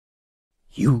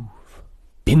You've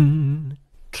been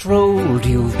trolled,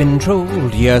 you've been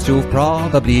trolled, yes, you've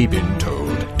probably been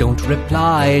told. Don't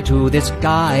reply to this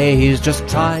guy, he's just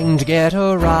trying to get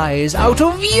a rise out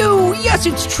of you. Yes,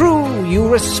 it's true, you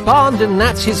respond and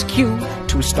that's his cue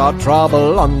to start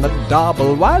trouble on the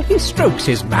double while he strokes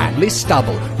his manly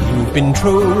stubble. You've been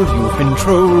trolled, you've been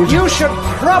trolled, you should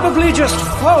probably just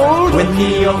fold when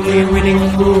the only winning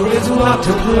move is not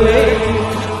to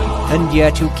play. And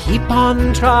yet you keep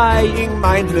on trying,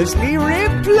 mindlessly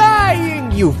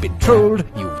replying. You've been trolled,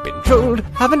 you've been trolled,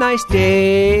 have a nice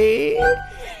day.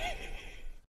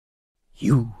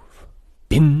 You've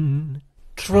been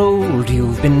trolled,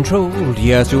 you've been trolled,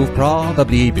 yes, you've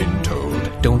probably been told.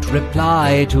 Don't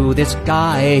reply to this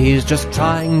guy, he's just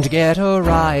trying to get a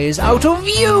rise out of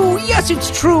you. Yes,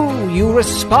 it's true, you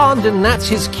respond and that's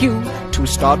his cue to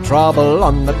start trouble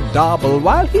on the double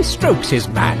while he strokes his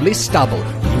manly stubble.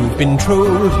 You've been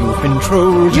trolled, you've been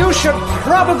trolled, you should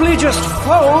probably just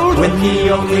fold when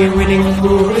the only winning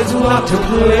move is not to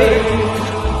play.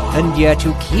 And yet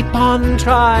you keep on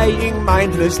trying,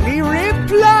 mindlessly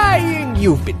replying.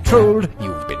 You've been trolled,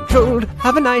 you've been trolled,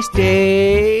 have a nice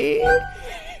day.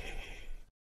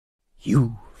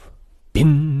 You've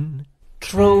been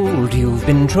trolled, you've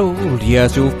been trolled,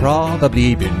 yes, you've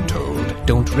probably been told.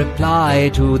 Don't reply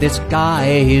to this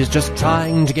guy, he's just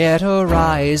trying to get a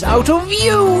rise out of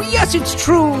you. Yes, it's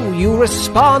true, you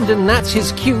respond and that's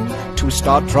his cue to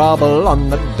start trouble on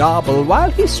the double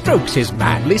while he strokes his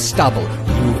manly stubble.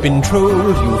 You've been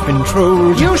trolled, you've been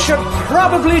trolled, you should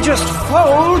probably just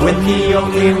fold when the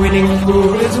only winning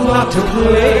move is not to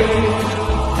play.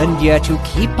 And yet you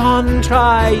keep on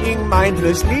trying,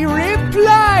 mindlessly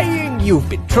replying. You've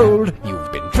been trolled,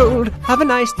 you've been trolled, have a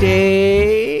nice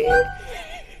day.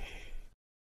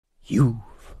 You've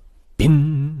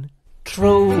been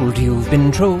trolled, you've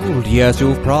been trolled, yes,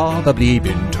 you've probably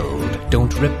been told.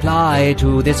 Don't reply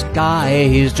to this guy,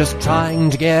 he's just trying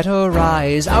to get a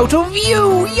rise out of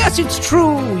you. Yes, it's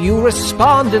true, you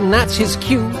respond and that's his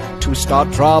cue to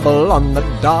start trouble on the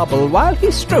double while he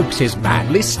strokes his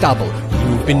manly stubble.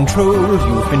 You've been trolled,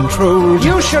 you've been trolled,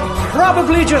 you should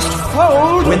probably just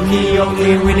fold when the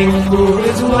only winning move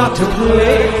is not to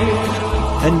play.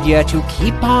 And yet you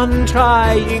keep on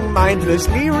trying,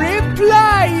 mindlessly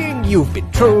replying. You've been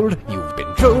trolled, you've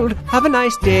been trolled, have a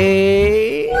nice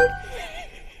day.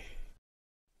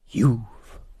 You've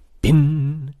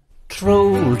been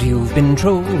trolled, you've been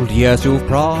trolled, yes, you've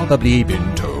probably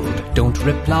been told. Don't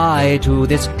reply to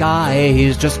this guy,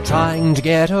 he's just trying to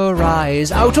get a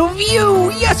rise out of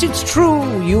you. Yes, it's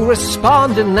true, you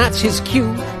respond and that's his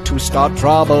cue to start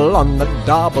trouble on the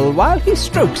double while he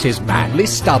strokes his manly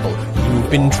stubble. You've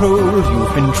been trolled,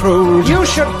 you've been trolled, you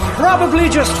should probably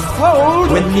just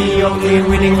fold when the only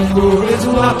winning move is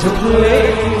not to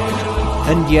play.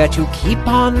 And yet you keep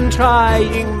on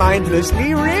trying,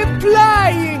 mindlessly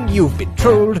replying. You've been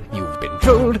trolled, you've been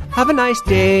trolled, have a nice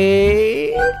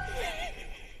day.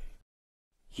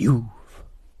 You've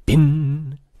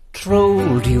been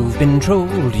trolled, you've been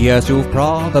trolled, yes, you've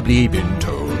probably been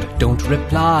told. Don't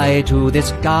reply to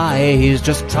this guy, he's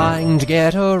just trying to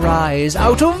get a rise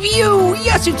out of you.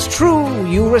 Yes, it's true,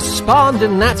 you respond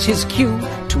and that's his cue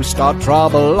to start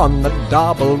trouble on the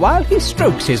double while he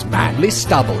strokes his manly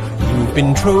stubble. You've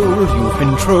been trolled, you've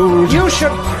been trolled, you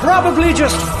should probably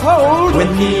just fold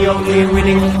when the only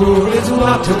winning move is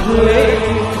not to play.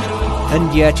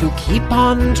 And yet you keep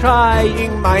on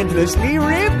trying, mindlessly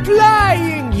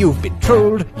replying. You've been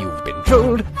trolled, you've been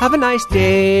trolled, have a nice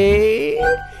day.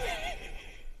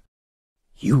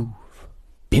 You've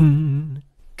been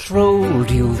trolled,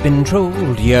 you've been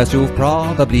trolled, yes, you've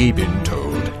probably been told.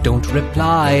 Don't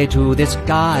reply to this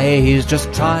guy, he's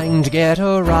just trying to get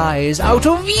a rise out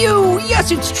of you.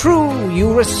 Yes, it's true,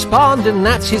 you respond and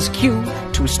that's his cue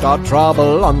to start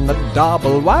trouble on the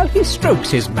double while he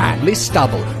strokes his manly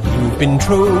stubble. You've been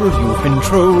trolled, you've been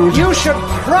trolled, you should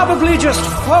probably just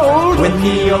fold when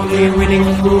the only winning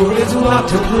move is not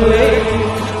to play.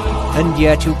 And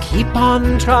yet you keep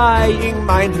on trying,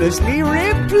 mindlessly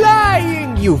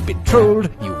replying. You've been trolled,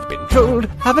 you've been trolled,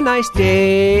 have a nice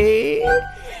day.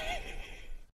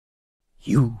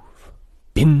 You've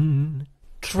been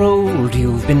trolled,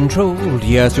 you've been trolled,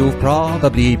 yes, you've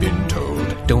probably been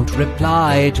told. Don't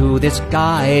reply to this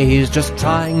guy, he's just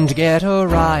trying to get a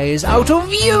rise out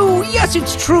of you. Yes,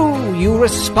 it's true, you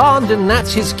respond and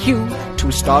that's his cue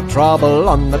to start trouble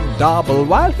on the double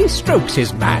while he strokes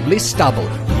his manly stubble.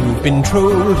 You've been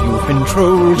trolled, you've been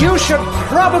trolled, you should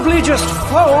probably just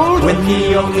fold when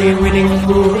the only winning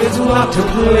move is not to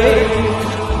play.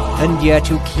 And yet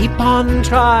you keep on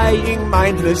trying,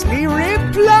 mindlessly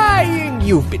replying.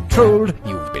 You've been trolled,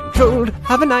 you've you've been trolled.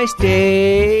 Have a nice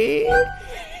day.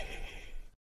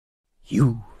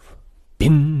 You've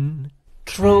been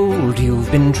trolled,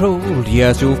 you've been trolled.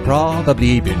 Yes, you've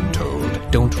probably been told.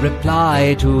 Don't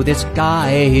reply to this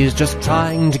guy, he's just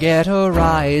trying to get a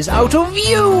rise out of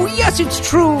you. Yes, it's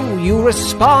true, you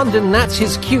respond and that's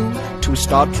his cue to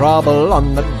start trouble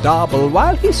on the double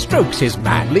while he strokes his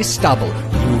manly stubble.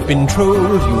 You've been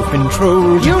trolled, you've been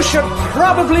trolled. You should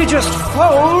probably just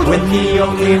fold when the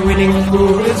only winning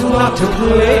move is not to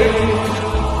play.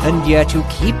 And yet you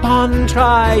keep on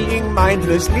trying,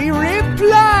 mindlessly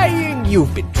replying.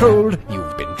 You've been trolled,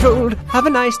 you've been trolled. Have a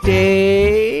nice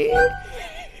day.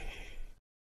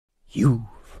 You've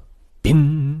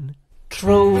been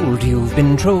trolled, you've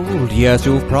been trolled. Yes,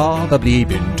 you've probably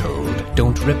been told.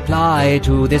 Don't reply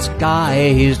to this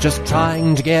guy, he's just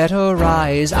trying to get a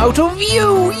rise out of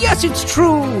you. Yes, it's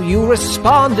true, you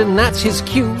respond and that's his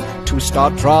cue to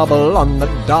start trouble on the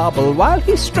double while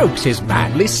he strokes his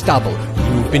manly stubble.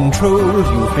 You've been trolled,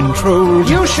 you've been trolled.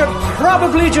 You should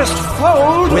probably just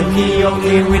fold when the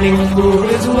only winning move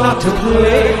is not to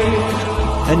play.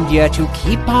 And yet you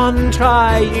keep on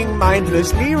trying,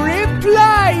 mindlessly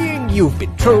replying. You've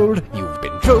been trolled, you've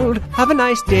been trolled. Have a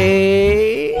nice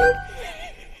day.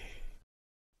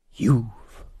 You've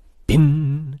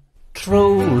been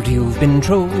trolled, you've been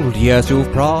trolled. Yes,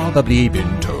 you've probably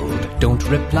been told. Don't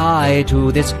reply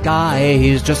to this guy,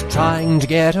 he's just trying to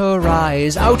get a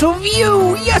rise out of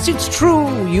you. Yes, it's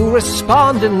true, you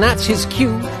respond and that's his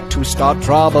cue to start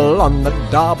trouble on the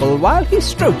double while he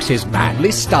strokes his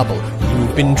manly stubble.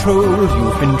 You've been trolled,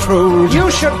 you've been trolled. You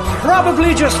should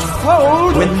probably just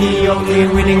fold when the only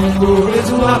winning move is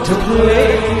not to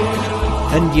play.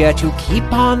 And yet you keep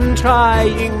on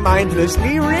trying,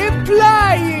 mindlessly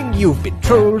replying. You've been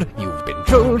trolled, you've been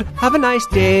trolled. Have a nice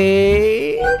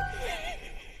day.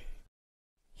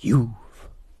 You've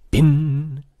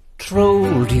been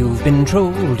trolled, you've been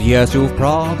trolled. Yes, you've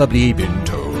probably been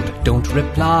told. Don't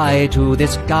reply to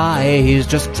this guy, he's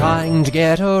just trying to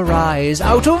get a rise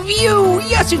out of you.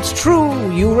 Yes, it's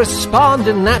true, you respond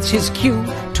and that's his cue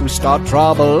to start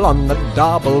trouble on the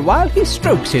double while he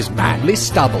strokes his manly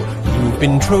stubble. You've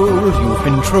been trolled, you've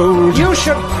been trolled. You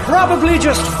should probably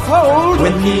just fold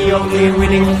when the only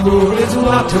winning move is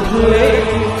not to play.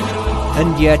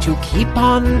 And yet you keep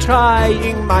on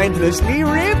trying, mindlessly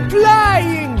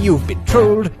replying. You've been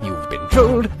trolled, you've been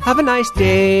trolled. Have a nice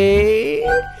day.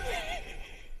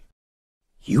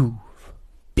 You've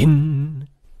been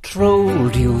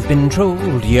trolled, you've been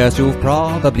trolled. Yes, you've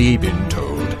probably been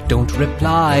told. Don't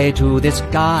reply to this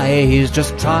guy, he's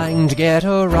just trying to get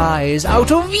a rise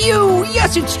out of you.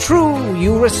 Yes, it's true,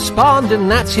 you respond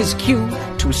and that's his cue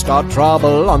to start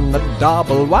trouble on the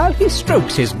double while he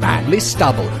strokes his manly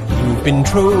stubble. You've been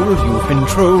trolled, you've been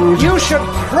trolled. You should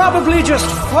probably just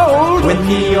fold when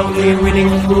the only winning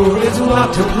move is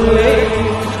not to play.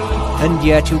 And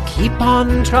yet you keep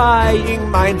on trying,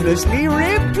 mindlessly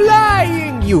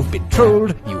replying. You've been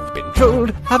trolled, you've been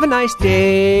trolled. Have a nice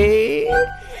day.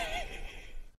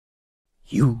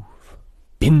 You've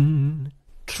been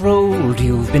trolled,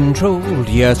 you've been trolled.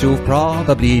 Yes, you've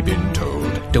probably been told.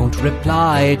 Don't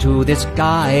reply to this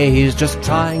guy, he's just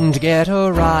trying to get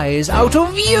a rise out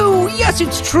of you. Yes,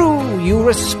 it's true, you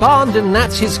respond and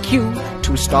that's his cue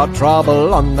to start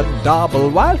trouble on the double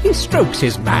while he strokes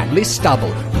his manly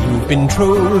stubble. You've been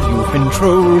trolled, you've been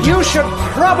trolled. You should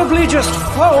probably just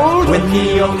fold when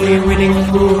the only winning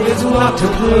move is not to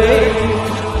play.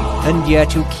 And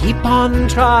yet you keep on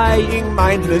trying,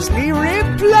 mindlessly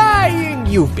replying.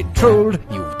 You've been trolled,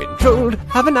 you've been trolled.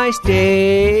 Have a nice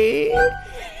day.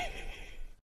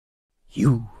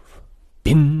 You've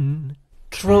been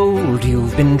trolled,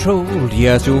 you've been trolled.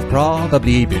 Yes, you've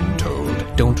probably been told.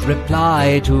 Don't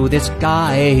reply to this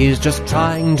guy, he's just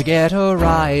trying to get a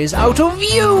rise out of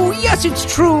you. Yes, it's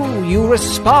true, you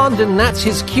respond and that's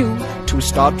his cue to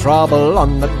start trouble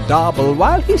on the double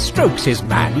while he strokes his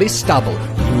manly stubble.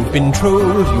 You've been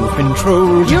trolled, you've been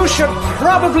trolled. You should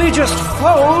probably just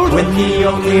fold when the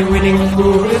only winning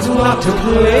move is not to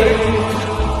play.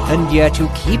 And yet you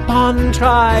keep on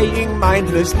trying,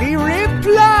 mindlessly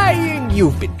replying.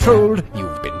 You've been trolled,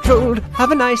 you've been trolled.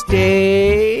 Have a nice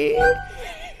day.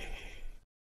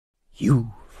 You've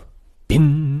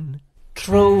been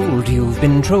trolled, you've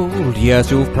been trolled.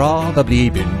 Yes, you've probably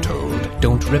been told.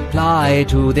 Don't reply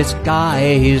to this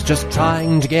guy, he's just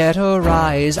trying to get a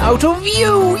rise out of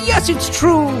you. Yes, it's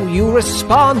true, you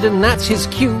respond and that's his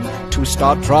cue to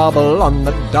start trouble on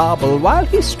the double while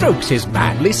he strokes his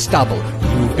manly stubble.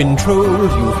 You've been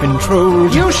trolled, you've been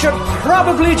trolled. You should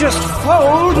probably just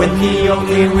fold when the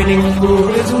only winning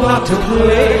move is not to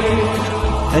play.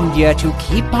 And yet you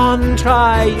keep on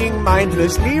trying,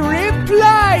 mindlessly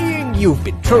replying. You've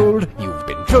been trolled, you've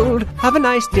been trolled. Have a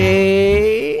nice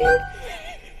day.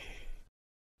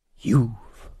 You've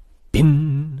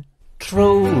been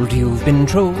trolled, you've been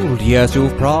trolled. Yes,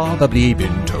 you've probably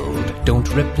been told.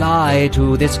 Don't reply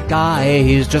to this guy,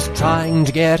 he's just trying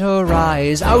to get a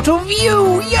rise out of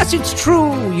you. Yes, it's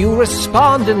true, you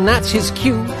respond and that's his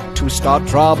cue to start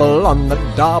trouble on the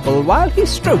double while he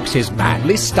strokes his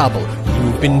manly stubble.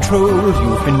 You've been trolled,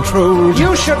 you've been trolled.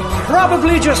 You should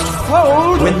probably just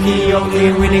fold when the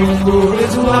only winning move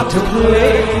is not to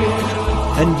play.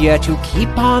 And yet you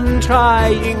keep on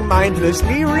trying,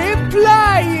 mindlessly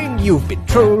replying. You've been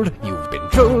trolled, you've been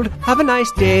trolled. Have a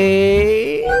nice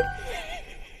day.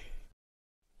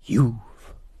 You've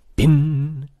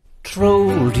been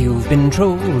trolled, you've been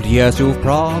trolled. Yes, you've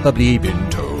probably been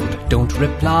told. Don't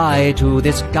reply to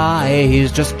this guy,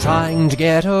 he's just trying to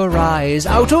get a rise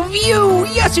out of you.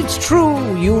 Yes, it's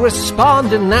true, you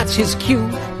respond and that's his cue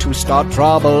to start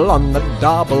trouble on the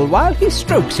double while he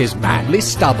strokes his manly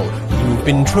stubble. You've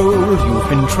been trolled, you've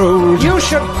been trolled. You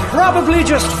should probably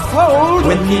just fold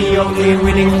when the only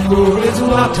winning move is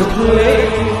not to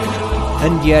play.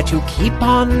 And yet you keep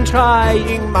on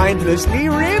trying, mindlessly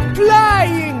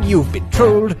replying. You've been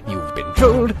trolled, you've been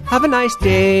trolled. Have a nice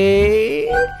day.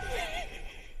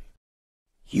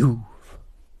 You've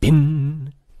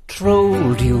been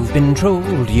trolled, you've been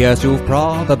trolled. Yes, you've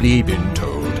probably been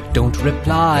told. Don't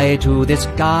reply to this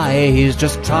guy, he's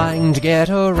just trying to get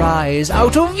a rise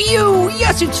out of you.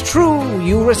 Yes, it's true,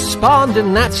 you respond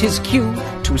and that's his cue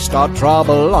to start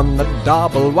trouble on the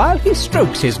double while he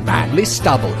strokes his manly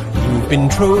stubble. You've been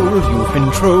trolled, you've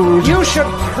been trolled. You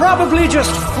should probably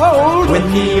just fold when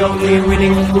the only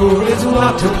winning move is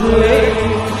not to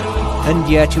play. And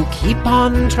yet you keep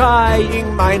on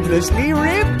trying, mindlessly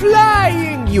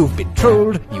replying. You've been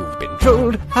trolled, you've been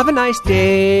trolled. Have a nice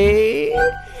day.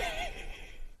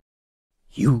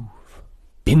 You've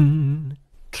been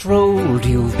trolled,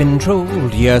 you've been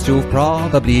trolled. Yes, you've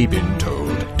probably been told.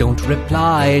 Don't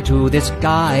reply to this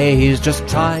guy, he's just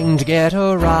trying to get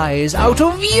a rise out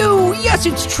of you. Yes,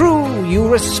 it's true, you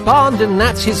respond and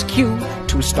that's his cue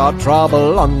to start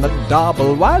trouble on the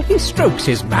double while he strokes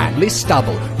his manly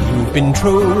stubble. You've been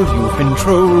trolled, you've been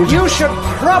trolled. You should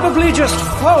probably just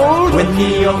fold when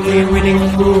the only winning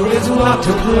move is not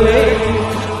to play.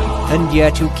 And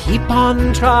yet you keep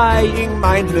on trying,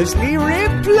 mindlessly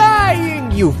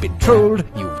replying. You've been trolled,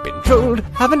 you've been trolled.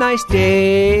 Have a nice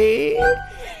day.